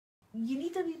you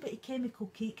need a wee bit of chemical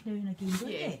cake now and again,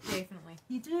 don't you? Yeah, definitely.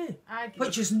 You do. I agree.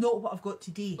 Which is not what I've got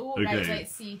today. Oh, Okay. right,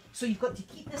 let's see. So you've got to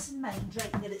keep this in mind,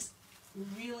 right, that it's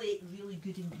really, really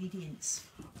good ingredients.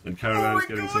 And Caroline's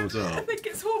getting some as I well. think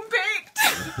it's home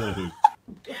baked.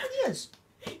 It is.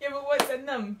 Yeah, but what's in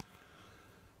them?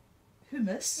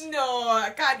 Hummus, No, I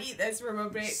can't eat this for my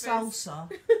breakfast. salsa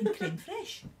and creme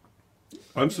fraiche.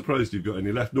 I'm surprised you've got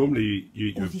any left. Normally you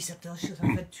eat Oh, your... these are delicious. I've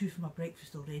had 2 for my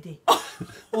breakfast already.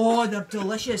 Oh, they're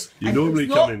delicious. You And normally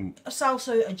it's come not in... a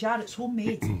salsa out of a jar, it's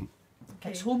homemade.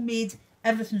 It's homemade,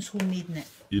 everything's homemade in it.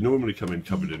 You normally come in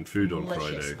covered in food on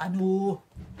Delicious. Friday. I know,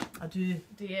 I do.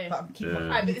 Do you? But I'm keeping Yeah.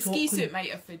 my Aye, but new the top ski clean. suit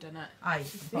might have food in it. Aye,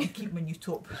 but I'm keeping my new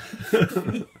top.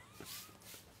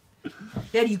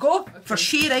 There you go, for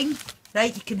sharing.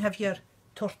 Right, you can have your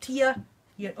tortilla,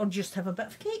 or just have a bit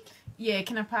of cake. Yeah,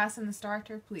 can I pass in the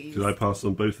starter, please? Could I pass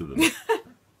on both of them?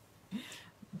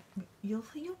 You'll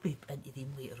be into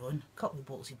them later on. A couple of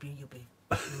bottles of beer, you'll be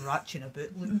ratching about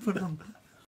looking for them.